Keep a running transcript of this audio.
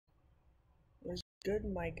What's good,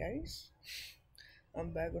 my guys?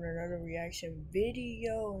 I'm back with another reaction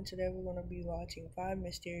video, and today we're gonna be watching 5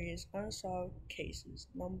 mysterious unsolved cases,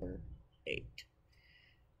 number 8.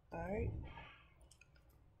 Alright.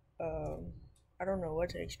 I don't know what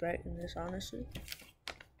to expect in this, honestly.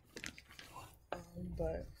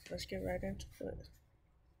 But let's get right into it.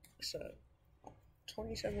 It's a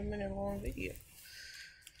 27-minute long video,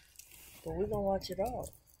 but we're gonna watch it all.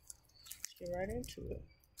 Let's get right into it.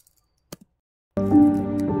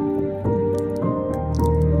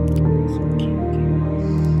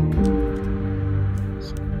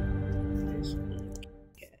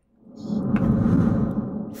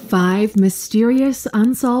 Five Mysterious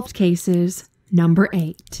Unsolved Cases, number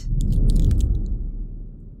 8.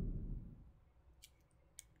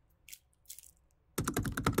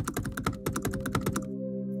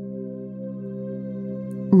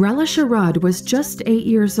 Relisha Rudd was just 8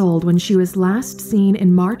 years old when she was last seen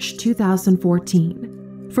in March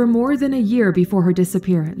 2014. For more than a year before her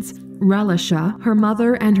disappearance, Relisha, her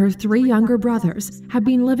mother, and her 3 younger brothers had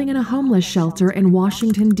been living in a homeless shelter in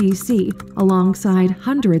Washington, D.C., alongside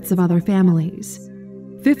hundreds of other families.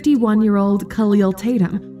 51-year-old Khalil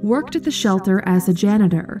Tatum worked at the shelter as a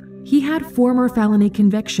janitor. He had former felony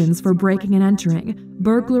convictions for breaking and entering,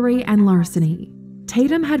 burglary, and larceny.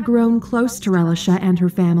 Tatum had grown close to Relisha and her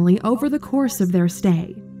family over the course of their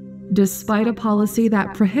stay. Despite a policy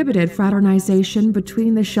that prohibited fraternization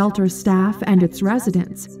between the shelter staff and its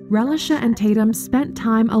residents, Relisha and Tatum spent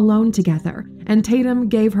time alone together, and Tatum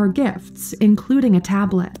gave her gifts, including a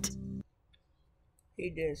tablet.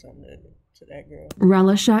 He did something to that girl.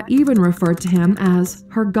 Relisha even referred to him as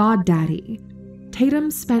her goddaddy. Tatum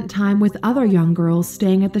spent time with other young girls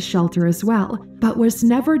staying at the shelter as well, but was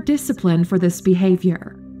never disciplined for this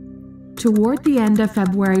behavior. Toward the end of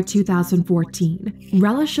February 2014,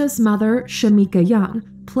 Relisha's mother, Shamika Young,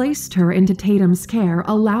 placed her into Tatum's care,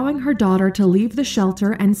 allowing her daughter to leave the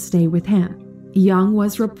shelter and stay with him. Young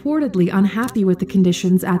was reportedly unhappy with the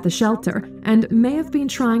conditions at the shelter and may have been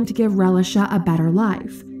trying to give Relisha a better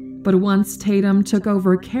life. But once Tatum took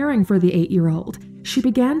over caring for the 8-year-old, she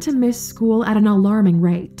began to miss school at an alarming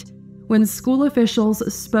rate. When school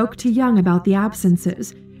officials spoke to Young about the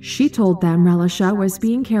absences, she told them Relisha was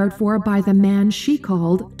being cared for by the man she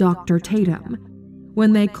called Dr. Tatum.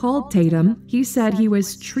 When they called Tatum, he said he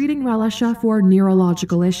was treating Relisha for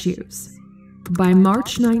neurological issues. By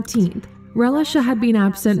March 19th, Relisha had been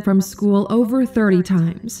absent from school over 30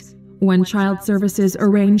 times. When Child Services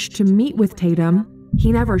arranged to meet with Tatum,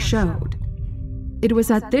 he never showed. It was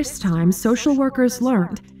at this time social workers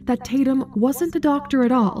learned that Tatum wasn't a doctor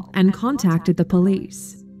at all and contacted the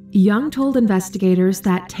police. Young told investigators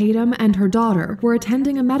that Tatum and her daughter were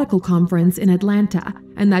attending a medical conference in Atlanta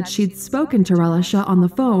and that she'd spoken to Relisha on the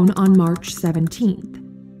phone on March 17th.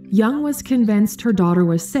 Young was convinced her daughter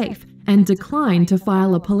was safe and declined to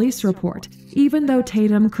file a police report, even though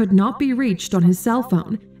Tatum could not be reached on his cell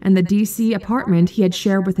phone and the D.C. apartment he had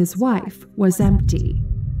shared with his wife was empty.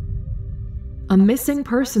 A missing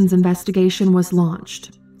persons investigation was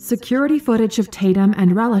launched. Security footage of Tatum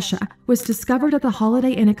and Relisha was discovered at the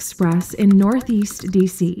Holiday Inn Express in Northeast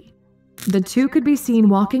D.C. The two could be seen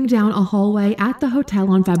walking down a hallway at the hotel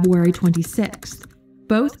on February 26th.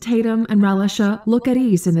 Both Tatum and Relisha look at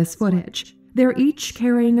ease in this footage. They're each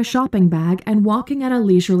carrying a shopping bag and walking at a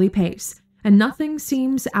leisurely pace, and nothing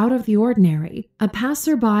seems out of the ordinary. A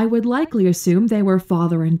passerby would likely assume they were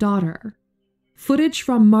father and daughter. Footage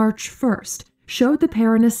from March 1st showed the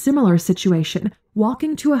pair in a similar situation,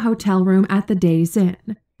 walking to a hotel room at the Days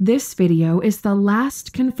Inn. This video is the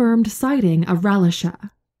last confirmed sighting of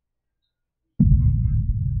Relisha.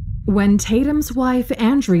 When Tatum's wife,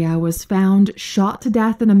 Andrea, was found shot to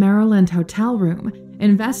death in a Maryland hotel room,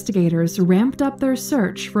 investigators ramped up their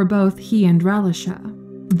search for both he and Relisha.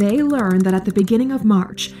 They learned that at the beginning of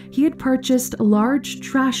March, he had purchased large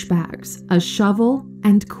trash bags, a shovel,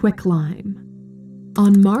 and quicklime.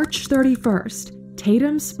 On March 31st,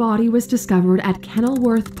 Tatum's body was discovered at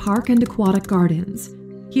Kenilworth Park and Aquatic Gardens.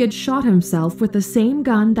 He had shot himself with the same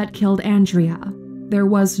gun that killed Andrea. There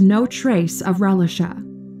was no trace of Relisha.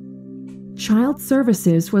 Child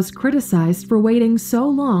Services was criticized for waiting so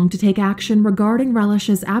long to take action regarding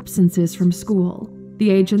Relisha's absences from school.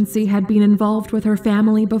 The agency had been involved with her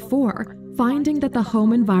family before, finding that the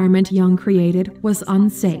home environment Young created was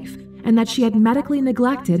unsafe and that she had medically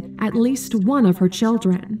neglected at least one of her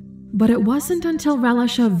children. But it wasn't until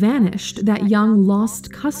Relisha vanished that Young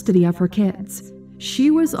lost custody of her kids. She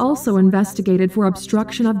was also investigated for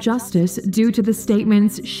obstruction of justice due to the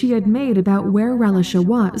statements she had made about where Relisha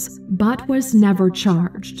was, but was never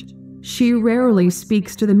charged. She rarely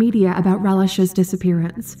speaks to the media about Relisha's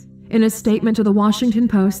disappearance. In a statement to the Washington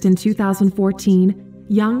Post in 2014,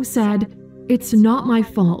 Young said, "It's not my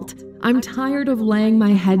fault. I'm tired of laying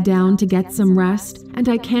my head down to get some rest, and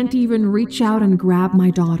I can't even reach out and grab my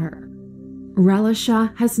daughter."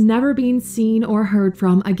 Relisha has never been seen or heard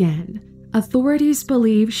from again. Authorities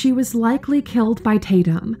believe she was likely killed by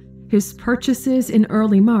Tatum. His purchases in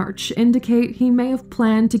early March indicate he may have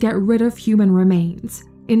planned to get rid of human remains.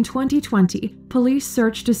 In 2020, police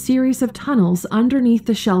searched a series of tunnels underneath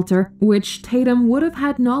the shelter, which Tatum would have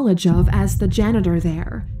had knowledge of as the janitor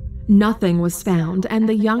there. Nothing was found, and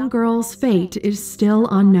the young girl's fate is still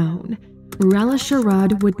unknown. Relisha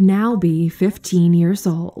Rudd would now be 15 years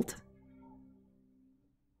old.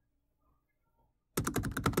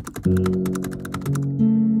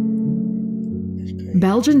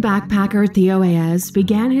 Belgian backpacker Theo Ayez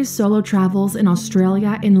began his solo travels in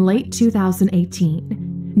Australia in late 2018.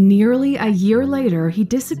 Nearly a year later, he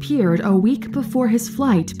disappeared a week before his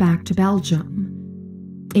flight back to Belgium.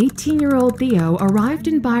 18-year-old Theo arrived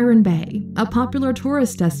in Byron Bay, a popular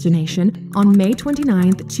tourist destination, on May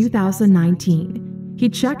 29, 2019. He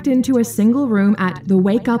checked into a single room at the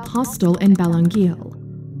Wake Up Hostel in Bellenguil.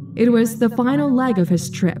 It was the final leg of his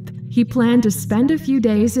trip. He planned to spend a few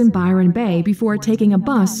days in Byron Bay before taking a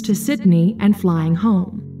bus to Sydney and flying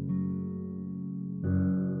home.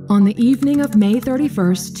 On the evening of May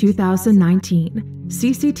 31, 2019,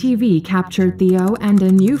 CCTV captured Theo and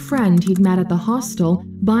a new friend he'd met at the hostel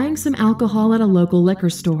buying some alcohol at a local liquor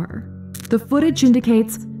store. The footage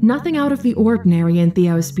indicates nothing out of the ordinary in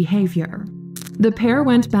Theo's behavior. The pair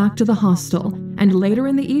went back to the hostel, and later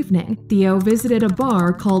in the evening, Theo visited a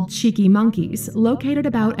bar called Cheeky Monkeys, located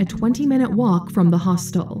about a 20-minute walk from the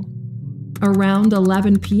hostel. Around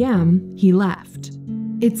 11 p.m., he left.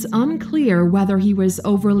 It's unclear whether he was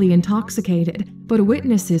overly intoxicated, but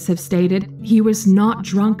witnesses have stated he was not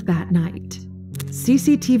drunk that night.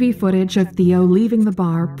 CCTV footage of Theo leaving the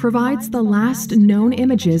bar provides the last known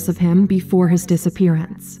images of him before his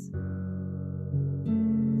disappearance.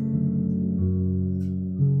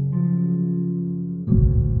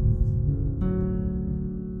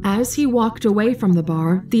 As he walked away from the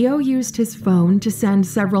bar, Theo used his phone to send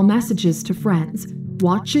several messages to friends,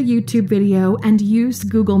 watch a YouTube video, and use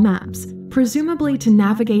Google Maps, presumably to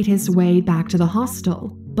navigate his way back to the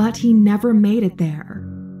hostel, but he never made it there.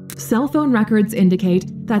 Cell phone records indicate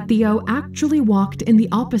that Theo actually walked in the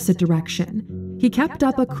opposite direction. He kept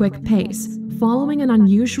up a quick pace, following an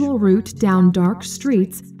unusual route down dark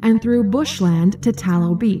streets and through bushland to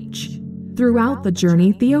Tallow Beach. Throughout the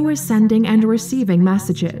journey, Theo was sending and receiving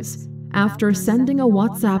messages. After sending a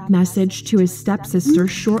WhatsApp message to his stepsister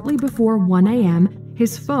shortly before 1 a.m.,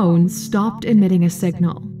 his phone stopped emitting a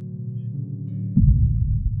signal.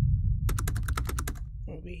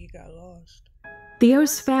 Maybe he got lost.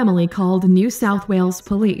 Theo's family called New South Wales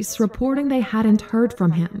police, reporting they hadn't heard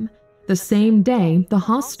from him. The same day, the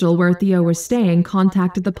hostel where Theo was staying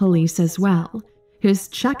contacted the police as well. His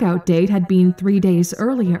checkout date had been 3 days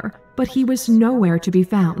earlier, but he was nowhere to be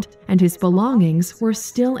found, and his belongings were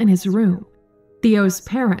still in his room. Theo's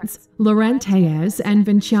parents, Laurent Hayes and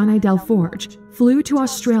Vinciane Delforge, flew to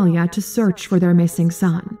Australia to search for their missing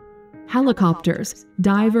son. Helicopters,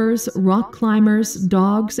 divers, rock climbers,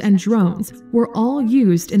 dogs, and drones were all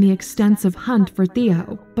used in the extensive hunt for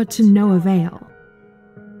Theo, but to no avail.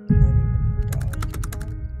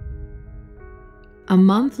 A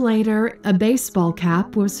month later, a baseball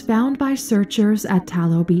cap was found by searchers at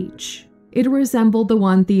Tallow Beach. It resembled the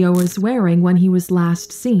one Theo was wearing when he was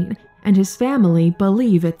last seen, and his family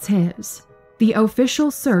believe it's his. The official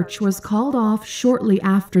search was called off shortly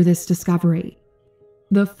after this discovery.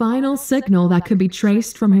 The final signal that could be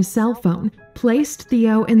traced from his cell phone placed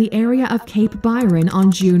Theo in the area of Cape Byron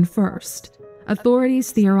on June 1st.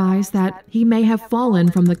 Authorities theorize that he may have fallen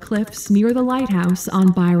from the cliffs near the lighthouse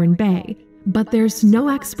on Byron Bay, but there's no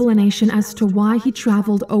explanation as to why he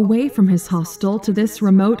traveled away from his hostel to this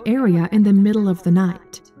remote area in the middle of the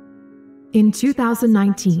night. In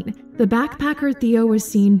 2019, the backpacker Theo was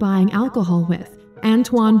seen buying alcohol with,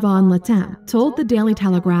 Antoine Van Letem, told the Daily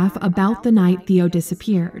Telegraph about the night Theo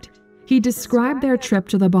disappeared. He described their trip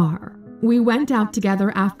to the bar. "We went out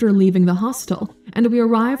together after leaving the hostel, and we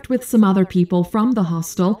arrived with some other people from the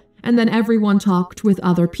hostel, and then everyone talked with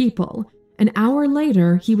other people. An hour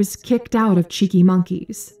later, he was kicked out of Cheeky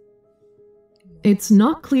Monkeys." It's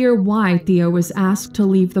not clear why Theo was asked to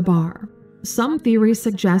leave the bar. Some theories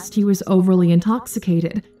suggest he was overly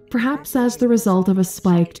intoxicated, perhaps as the result of a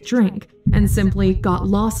spiked drink, and simply got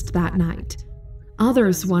lost that night.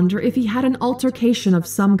 Others wonder if he had an altercation of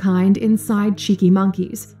some kind inside Cheeky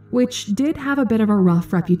Monkeys, which did have a bit of a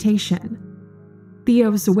rough reputation.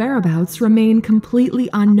 Theo's whereabouts remain completely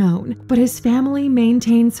unknown, but his family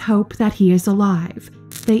maintains hope that he is alive.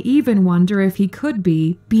 They even wonder if he could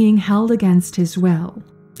be being held against his will.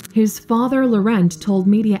 His father, Laurent, told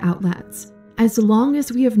media outlets, "As long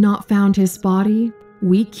as we have not found his body,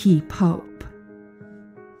 we keep hope."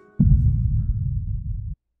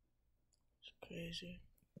 It's crazy.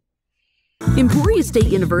 Emporia State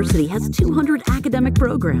University has 200 academic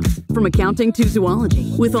programs, from accounting to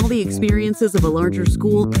zoology. With all the experiences of a larger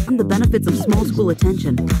school and the benefits of small school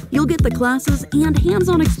attention, you'll get the classes and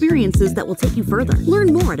hands-on experiences that will take you further.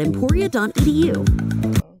 Learn more at emporia.edu.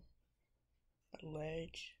 A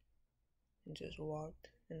ledge and just walked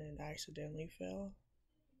and then accidentally fell.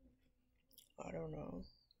 I don't know.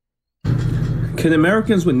 Can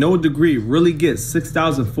Americans with no degree really get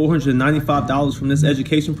 $6,495 from this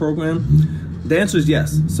education program? The answer is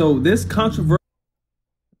yes. So this controversy...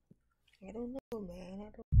 I don't know,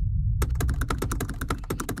 man.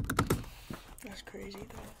 That's crazy,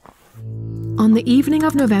 though. On the evening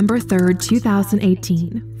of November 3rd,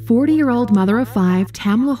 2018, 40-year-old mother of 5,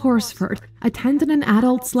 Tamla Horsford, attended an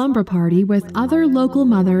adult slumber party with other local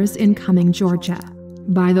mothers in Cumming, Georgia.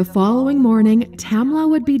 By the following morning, Tamla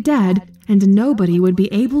would be dead, and nobody would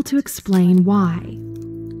be able to explain why.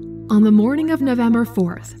 On the morning of November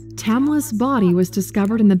 4th, Tamla's body was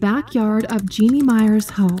discovered in the backyard of Jeannie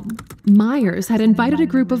Myers' home. Myers had invited a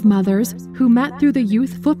group of mothers who met through the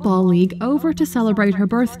Youth Football League over to celebrate her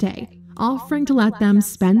birthday, offering to let them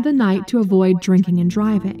spend the night to avoid drinking and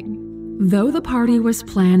driving. Though the party was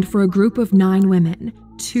planned for a group of 9 women,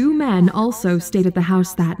 2 men also stayed at the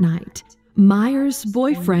house that night. Myers'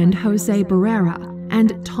 boyfriend, Jose Barrera,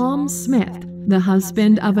 and Tom Smith, the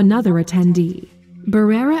husband of another attendee.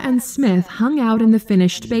 Barrera and Smith hung out in the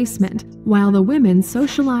finished basement, while the women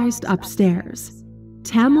socialized upstairs.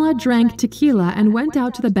 Tamla drank tequila and went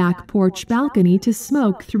out to the back porch balcony to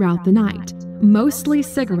smoke throughout the night, mostly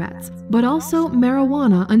cigarettes, but also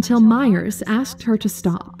marijuana until Myers asked her to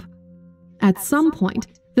stop. At some point,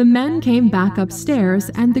 the men came back upstairs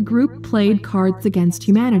and the group played Cards Against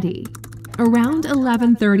Humanity. Around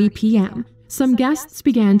 11:30 p.m., some guests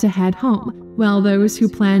began to head home, while those who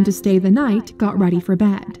planned to stay the night got ready for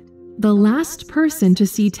bed. The last person to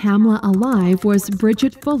see Tamla alive was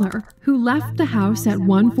Bridget Fuller, who left the house at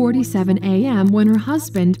 1:47 a.m. when her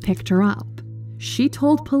husband picked her up. She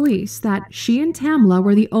told police that she and Tamla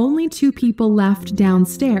were the only 2 people left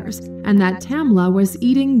downstairs, and that Tamla was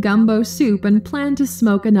eating gumbo soup and planned to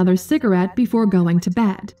smoke another cigarette before going to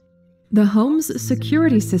bed. The home's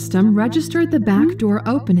security system registered the back door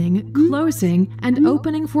opening, closing, and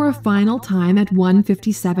opening for a final time at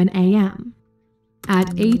 1:57 a.m.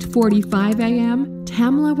 At 8:45 a.m.,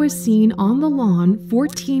 Tamla was seen on the lawn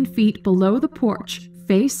 14 feet below the porch,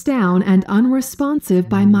 face down and unresponsive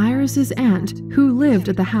by Myers' aunt, who lived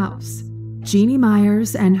at the house. Jeannie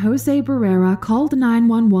Myers and Jose Barrera called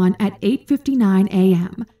 911 at 8:59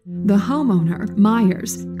 a.m. The homeowner,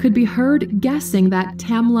 Myers, could be heard guessing that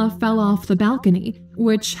Tamla fell off the balcony,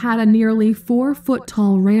 which had a nearly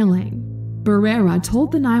 4-foot-tall railing. Barrera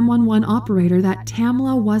told the 911 operator that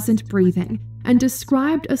Tamla wasn't breathing and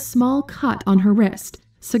described a small cut on her wrist,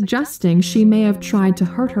 suggesting she may have tried to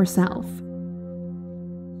hurt herself.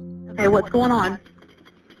 Okay, what's going on?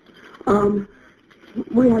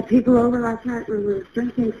 We had people over last night. We were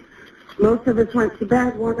drinking. Most of us went to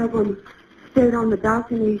bed. One of them stayed on the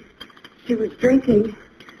balcony. She was drinking,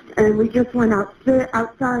 and we just went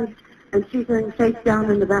outside, and she's laying face down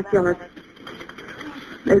in the backyard.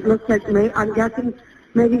 It looks like I'm guessing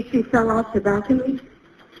maybe she fell off the balcony,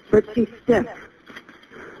 but she's stiff.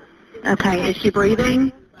 Okay, is she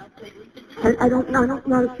breathing? I don't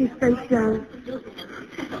know if she's face down.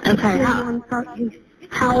 Okay,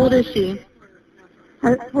 how old is she?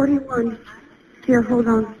 At 41. Here, hold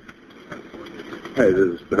on. Hey,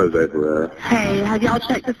 this is Jose Barrera. Hey, have y'all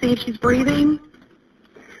checked to see if she's breathing?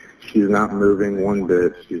 She's not moving one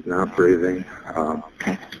bit. She's not breathing.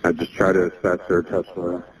 Okay. I just try to assess her, touch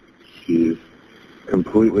her. She's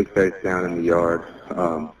completely face down in the yard.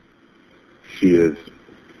 She is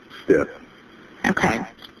stiff. Okay.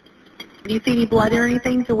 Do you see any blood or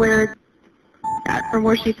anything to where, from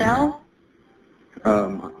where she fell?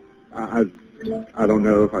 I don't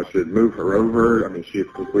know if I should move her over. I mean, she is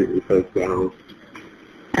completely face down.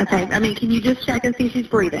 Okay. I mean, can you just check and see if she's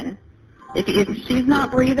breathing? If she's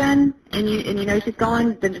not breathing and you know she's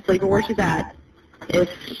gone, then just leave her where she's at. If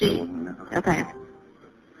she, okay.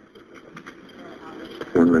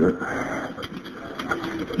 1 minute.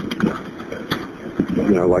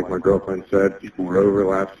 You know, like my girlfriend said, people were over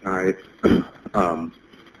last night.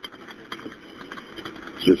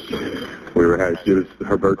 just, we were having, she was,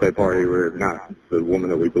 her birthday party, we're not the woman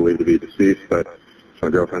that we believe to be deceased, but it's my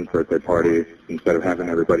girlfriend's birthday party. Instead of having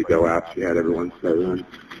everybody go out, she had everyone stay in.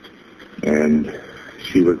 And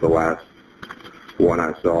she was the last one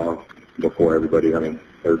I saw before everybody, I mean,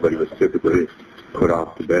 everybody was typically put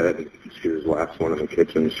off to bed. And she was the last one in the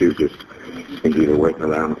kitchen. She was just, I think, either waiting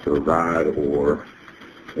around for a ride or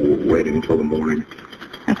waiting until the morning.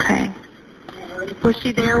 Okay. Was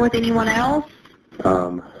she there with anyone else?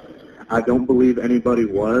 I don't believe anybody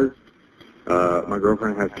was. My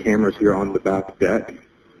girlfriend has cameras here on the back deck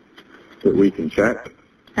that we can check.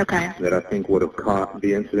 Okay. That I think would have caught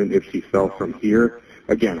the incident if she fell from here.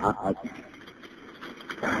 Again, I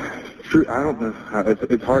don't know.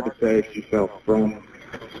 It's hard to say if she fell from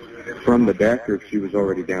the deck or if she was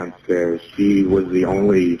already downstairs. She was the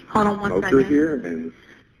only smoker here, and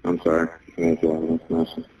I'm sorry.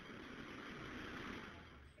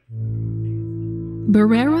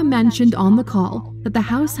 Barrera mentioned on the call that the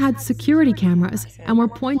house had security cameras and were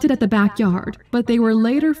pointed at the backyard, but they were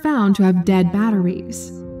later found to have dead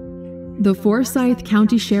batteries. The Forsyth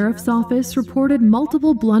County Sheriff's Office reported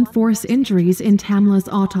multiple blunt force injuries in Tamla's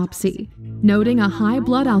autopsy. Noting a high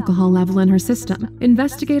blood alcohol level in her system,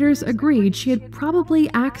 investigators agreed she had probably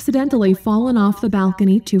accidentally fallen off the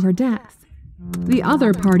balcony to her death. The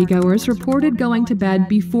other partygoers reported going to bed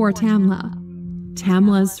before Tamla.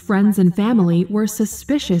 Tamla's friends and family were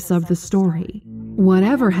suspicious of the story.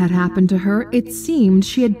 Whatever had happened to her, it seemed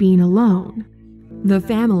she had been alone. The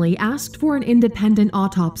family asked for an independent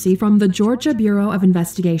autopsy from the Georgia Bureau of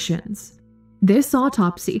Investigations. This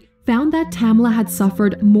autopsy found that Tamla had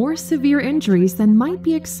suffered more severe injuries than might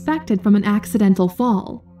be expected from an accidental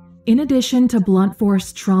fall. In addition to blunt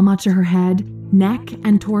force trauma to her head, neck,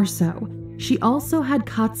 and torso, she also had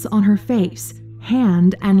cuts on her face,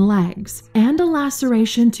 hand, and legs, and a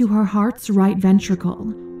laceration to her heart's right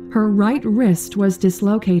ventricle. Her right wrist was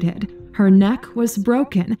dislocated, her neck was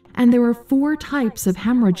broken, and there were 4 types of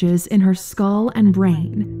hemorrhages in her skull and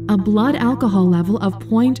brain. A blood alcohol level of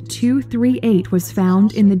 0.238 was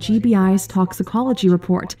found in the GBI's toxicology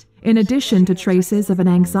report, in addition to traces of an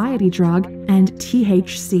anxiety drug and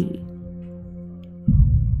THC.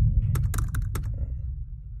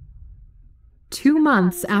 2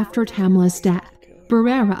 months after Tamla's death,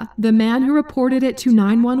 Barrera, the man who reported it to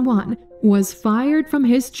 911, was fired from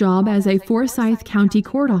his job as a Forsyth County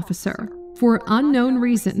court officer. For unknown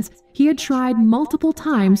reasons, he had tried multiple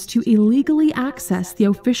times to illegally access the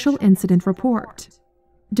official incident report.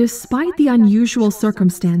 Despite the unusual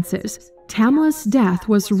circumstances, Tamla's death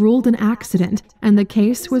was ruled an accident, and the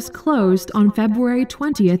case was closed on February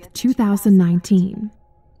 20th, 2019.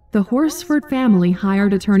 The Horsford family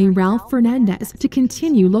hired attorney Ralph Fernandez to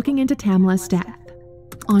continue looking into Tamla's death.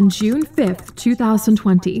 On June 5,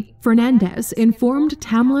 2020, Fernandez informed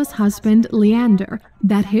Tamla's husband, Leander,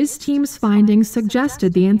 that his team's findings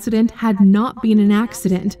suggested the incident had not been an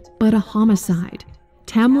accident, but a homicide.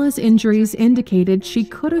 Tamla's injuries indicated she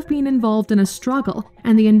could have been involved in a struggle,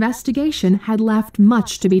 and the investigation had left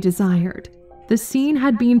much to be desired. The scene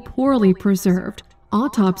had been poorly preserved.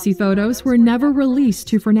 Autopsy photos were never released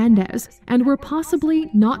to Fernandez and were possibly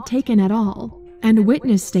not taken at all, and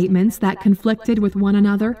witness statements that conflicted with one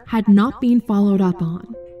another had not been followed up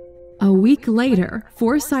on. A week later,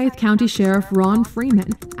 Forsyth County Sheriff Ron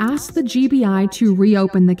Freeman asked the GBI to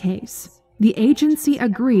reopen the case. The agency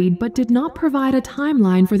agreed but did not provide a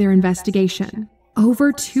timeline for their investigation.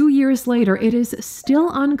 Over 2 years later, it is still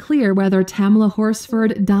unclear whether Tamla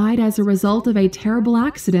Horsford died as a result of a terrible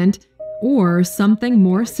accident or something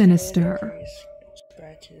more sinister.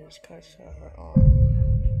 Scratches, cuts on her arm.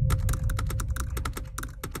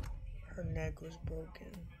 Her neck was broken.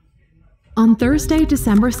 On Thursday,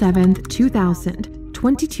 December 7th, 2000,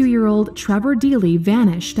 22-year-old Trevor Dealey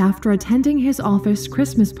vanished after attending his office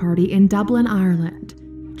Christmas party in Dublin, Ireland.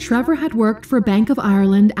 Trevor had worked for Bank of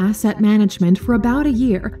Ireland Asset Management for about a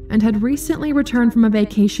year and had recently returned from a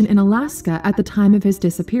vacation in Alaska at the time of his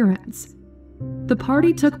disappearance. The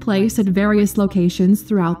party took place at various locations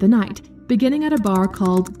throughout the night, beginning at a bar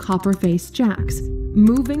called Copperface Jack's,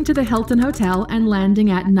 moving to the Hilton Hotel and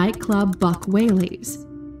landing at nightclub Buck Whaley's.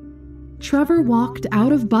 Trevor walked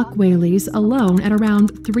out of Buck Whaley's alone at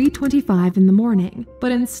around 3:25 in the morning,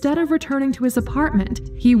 but instead of returning to his apartment,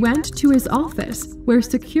 he went to his office, where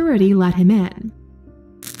security let him in.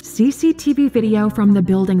 CCTV video from the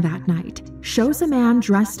building that night shows a man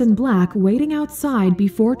dressed in black waiting outside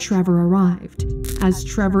before Trevor arrived. As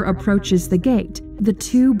Trevor approaches the gate, the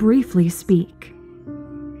two briefly speak.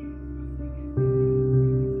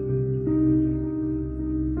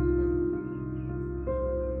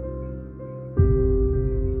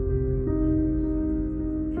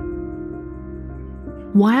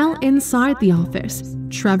 While inside the office,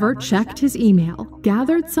 Trevor checked his email,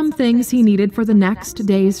 gathered some things he needed for the next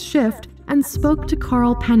day's shift, and spoke to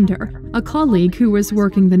Carl Pender, a colleague who was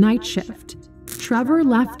working the night shift. Trevor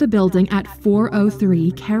left the building at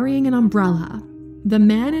 4:03 carrying an umbrella. The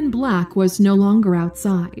man in black was no longer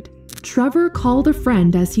outside. Trevor called a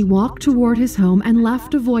friend as he walked toward his home and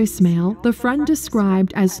left a voicemail the friend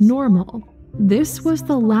described as normal. This was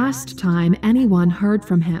the last time anyone heard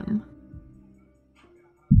from him.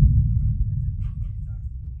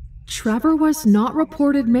 Trevor was not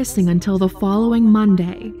reported missing until the following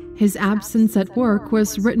Monday. His absence at work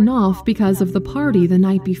was written off because of the party the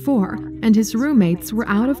night before, and his roommates were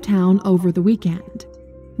out of town over the weekend.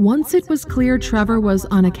 Once it was clear Trevor was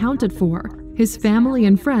unaccounted for, his family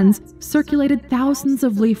and friends circulated thousands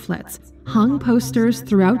of leaflets, hung posters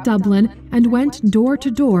throughout Dublin, and went door to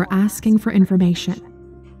door asking for information.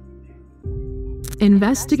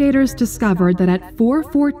 Investigators discovered that at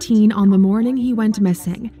 4:14 on the morning he went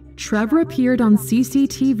missing, Trevor appeared on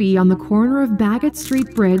CCTV on the corner of Bagot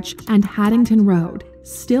Street Bridge and Haddington Road,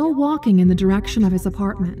 still walking in the direction of his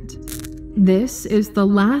apartment. This is the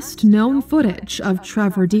last known footage of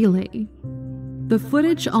Trevor Deely. The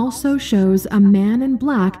footage also shows a man in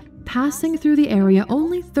black passing through the area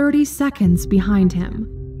only 30 seconds behind him.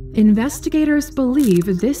 Investigators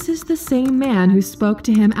believe this is the same man who spoke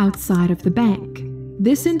to him outside of the bank.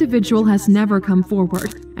 This individual has never come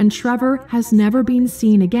forward, and Trevor has never been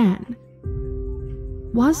seen again.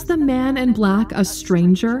 Was the man in black a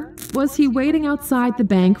stranger? Was he waiting outside the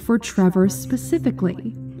bank for Trevor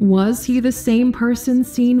specifically? Was he the same person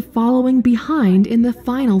seen following behind in the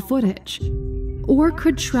final footage? Or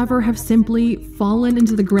could Trevor have simply fallen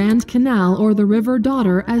into the Grand Canal or the River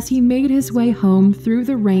Dodder as he made his way home through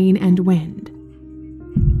the rain and wind?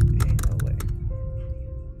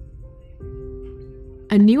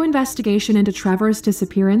 A new investigation into Trevor's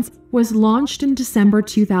disappearance was launched in December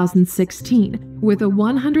 2016, with a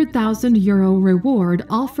 €100,000 reward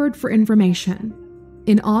offered for information.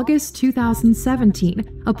 In August 2017,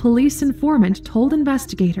 a police informant told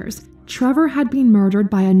investigators Trevor had been murdered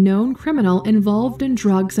by a known criminal involved in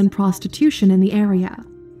drugs and prostitution in the area.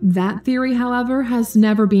 That theory, however, has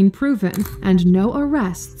never been proven, and no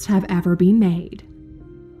arrests have ever been made.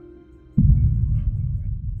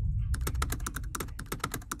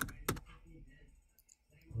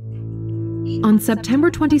 On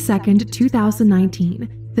September 22, 2019,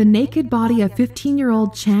 the naked body of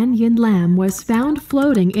 15-year-old Chan Yin Lam was found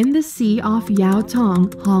floating in the sea off Yau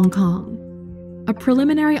Tong, Hong Kong. A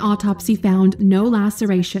preliminary autopsy found no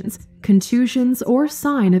lacerations, contusions, or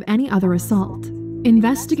sign of any other assault.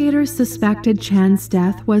 Investigators suspected Chan's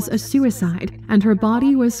death was a suicide, and her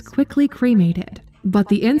body was quickly cremated. But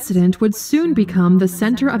the incident would soon become the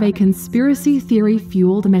center of a conspiracy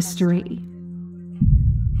theory-fueled mystery.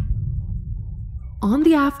 On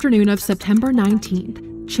the afternoon of September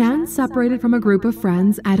 19th, Chan separated from a group of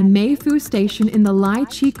friends at Mei Fu Station in the Lai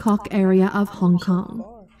Chi Kok area of Hong Kong.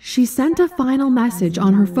 She sent a final message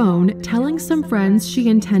on her phone telling some friends she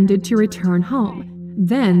intended to return home,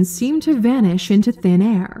 then seemed to vanish into thin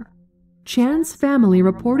air. Chan's family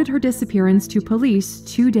reported her disappearance to police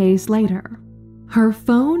 2 days later. Her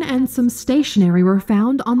phone and some stationery were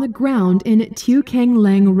found on the ground in Tu Keng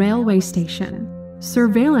Leng railway station.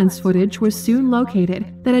 Surveillance footage was soon located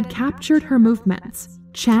that had captured her movements.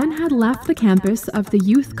 Chan had left the campus of the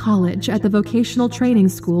youth college at the vocational training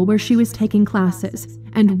school where she was taking classes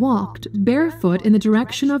and walked barefoot in the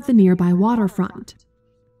direction of the nearby waterfront.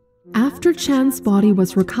 After Chan's body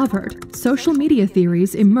was recovered, social media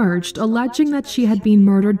theories emerged alleging that she had been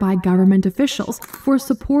murdered by government officials for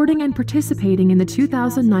supporting and participating in the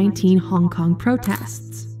 2019 Hong Kong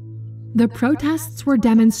protests. The protests were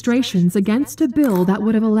demonstrations against a bill that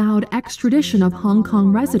would have allowed extradition of Hong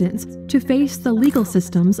Kong residents to face the legal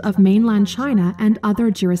systems of mainland China and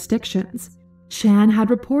other jurisdictions. Chan had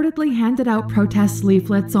reportedly handed out protest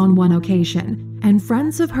leaflets on one occasion, and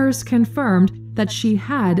friends of hers confirmed that she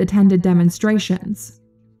had attended demonstrations.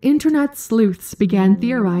 Internet sleuths began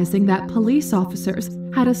theorizing that police officers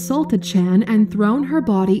had assaulted Chan and thrown her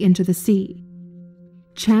body into the sea.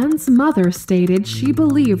 Chan's mother stated she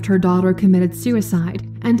believed her daughter committed suicide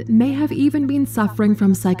and may have even been suffering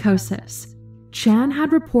from psychosis. Chan had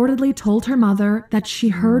reportedly told her mother that she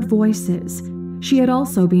heard voices. She had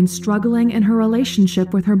also been struggling in her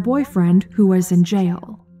relationship with her boyfriend, who was in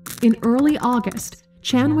jail. In early August,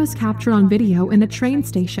 Chan was captured on video in a train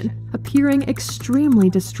station, appearing extremely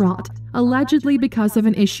distraught, allegedly because of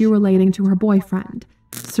an issue relating to her boyfriend.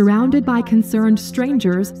 Surrounded by concerned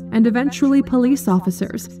strangers and eventually police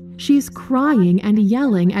officers, she's crying and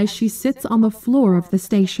yelling as she sits on the floor of the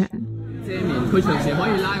station. 遮面，佢隨時可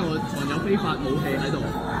以拉我藏有非法武器喺度。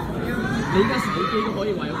你而家手機都可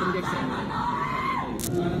以話有攻擊性嘅。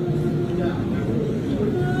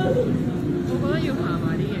我覺得要爬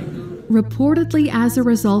埋啲嘢。Reportedly, as a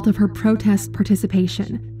result of her protest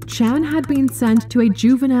participation, Chan had been sent to a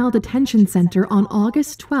juvenile detention center on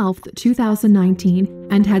August 12, 2019,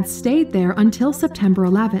 and had stayed there until September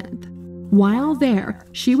 11th. While there,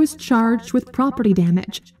 she was charged with property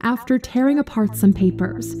damage after tearing apart some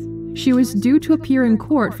papers. She was due to appear in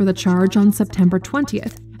court for the charge on September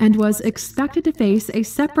 20th and was expected to face a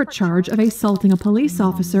separate charge of assaulting a police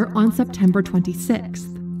officer on September 26th.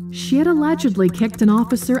 She had allegedly kicked an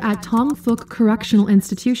officer at Tong Fuk Correctional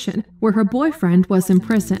Institution, where her boyfriend was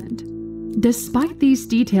imprisoned. Despite these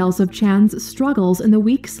details of Chan's struggles in the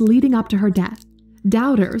weeks leading up to her death,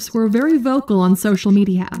 doubters were very vocal on social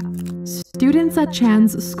media. Students at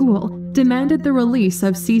Chan's school demanded the release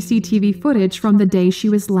of CCTV footage from the day she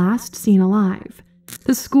was last seen alive.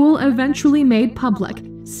 The school eventually made public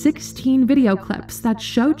 16 video clips that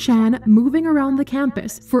show Chan moving around the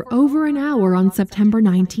campus for over an hour on September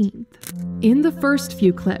 19th. In the first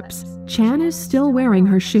few clips, Chan is still wearing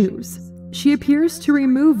her shoes. She appears to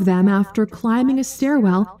remove them after climbing a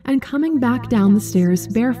stairwell and coming back down the stairs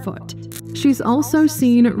barefoot. She's also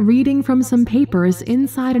seen reading from some papers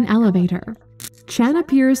inside an elevator. Chan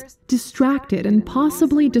appears distracted and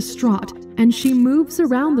possibly distraught, and she moves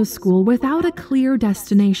around the school without a clear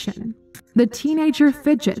destination. The teenager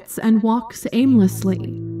fidgets and walks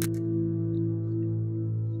aimlessly.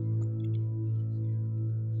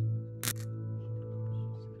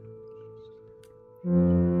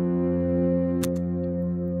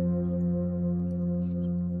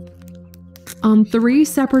 On 3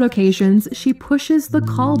 separate occasions, she pushes the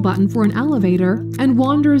call button for an elevator and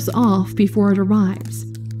wanders off before it arrives.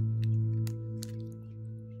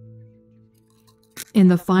 In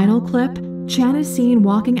the final clip, Chan is seen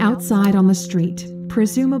walking outside on the street,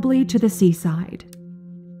 presumably to the seaside.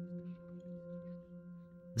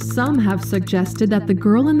 Some have suggested that the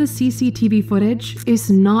girl in the CCTV footage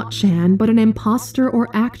is not Chan, but an imposter or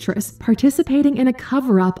actress participating in a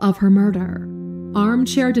cover-up of her murder.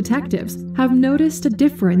 Armchair detectives have noticed a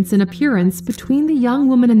difference in appearance between the young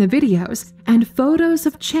woman in the videos and photos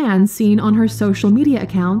of Chan seen on her social media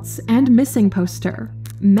accounts and missing poster.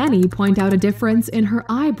 Many point out a difference in her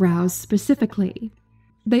eyebrows specifically.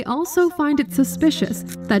 They also find it suspicious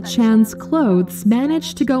that Chan's clothes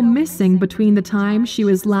managed to go missing between the time she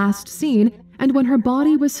was last seen and when her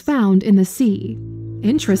body was found in the sea.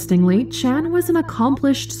 Interestingly, Chan was an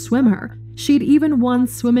accomplished swimmer. She'd even won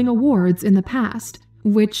swimming awards in the past,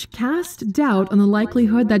 which cast doubt on the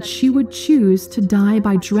likelihood that she would choose to die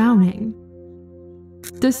by drowning.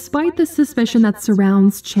 Despite the suspicion that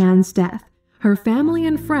surrounds Chan's death, her family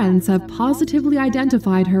and friends have positively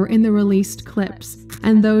identified her in the released clips,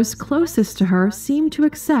 and those closest to her seem to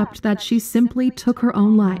accept that she simply took her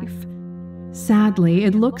own life. Sadly,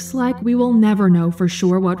 it looks like we will never know for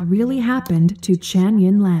sure what really happened to Chan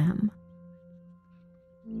Yin Lam.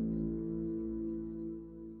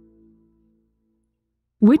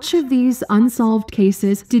 Which of these unsolved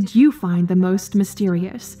cases did you find the most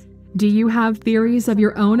mysterious? Do you have theories of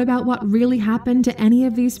your own about what really happened to any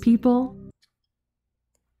of these people?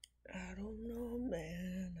 I don't know,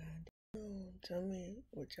 man. I don't know. Tell me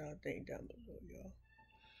what y'all think down below, y'all.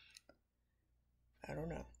 I don't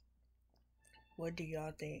know. What do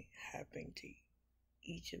y'all think happened to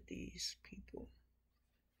each of these people?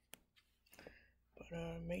 But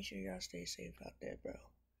make sure y'all stay safe out there,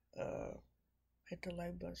 bro. Hit the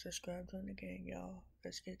like button, subscribe, join the gang, y'all.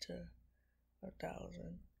 Let's get to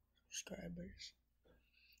 1,000 subscribers.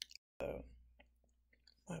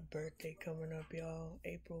 My birthday coming up, y'all.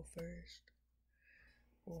 April 1st.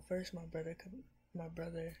 Well, first my brother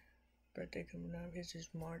birthday coming up. His is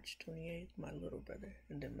March 28th. My little brother,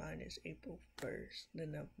 and then mine is April 1st.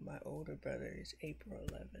 Then my older brother is April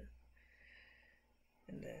 11th.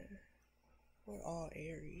 And then we're all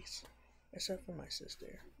Aries, except for my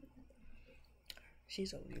sister.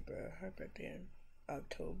 She's a Libra. Her birthday in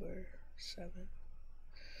October 7th.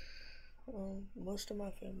 Most of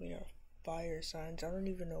my family are fire signs. I don't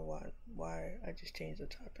even know why I just changed the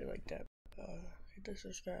topic like that. Hit the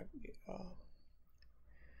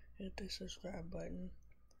subscribe button.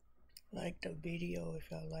 Like the video if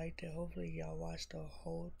y'all liked it. Hopefully y'all watched the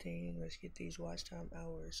whole thing. Let's get these watch time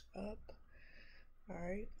hours up.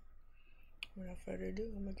 Alright. Without further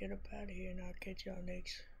ado, I'm gonna get up out of here and I'll catch y'all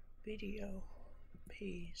next video.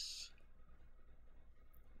 Peace.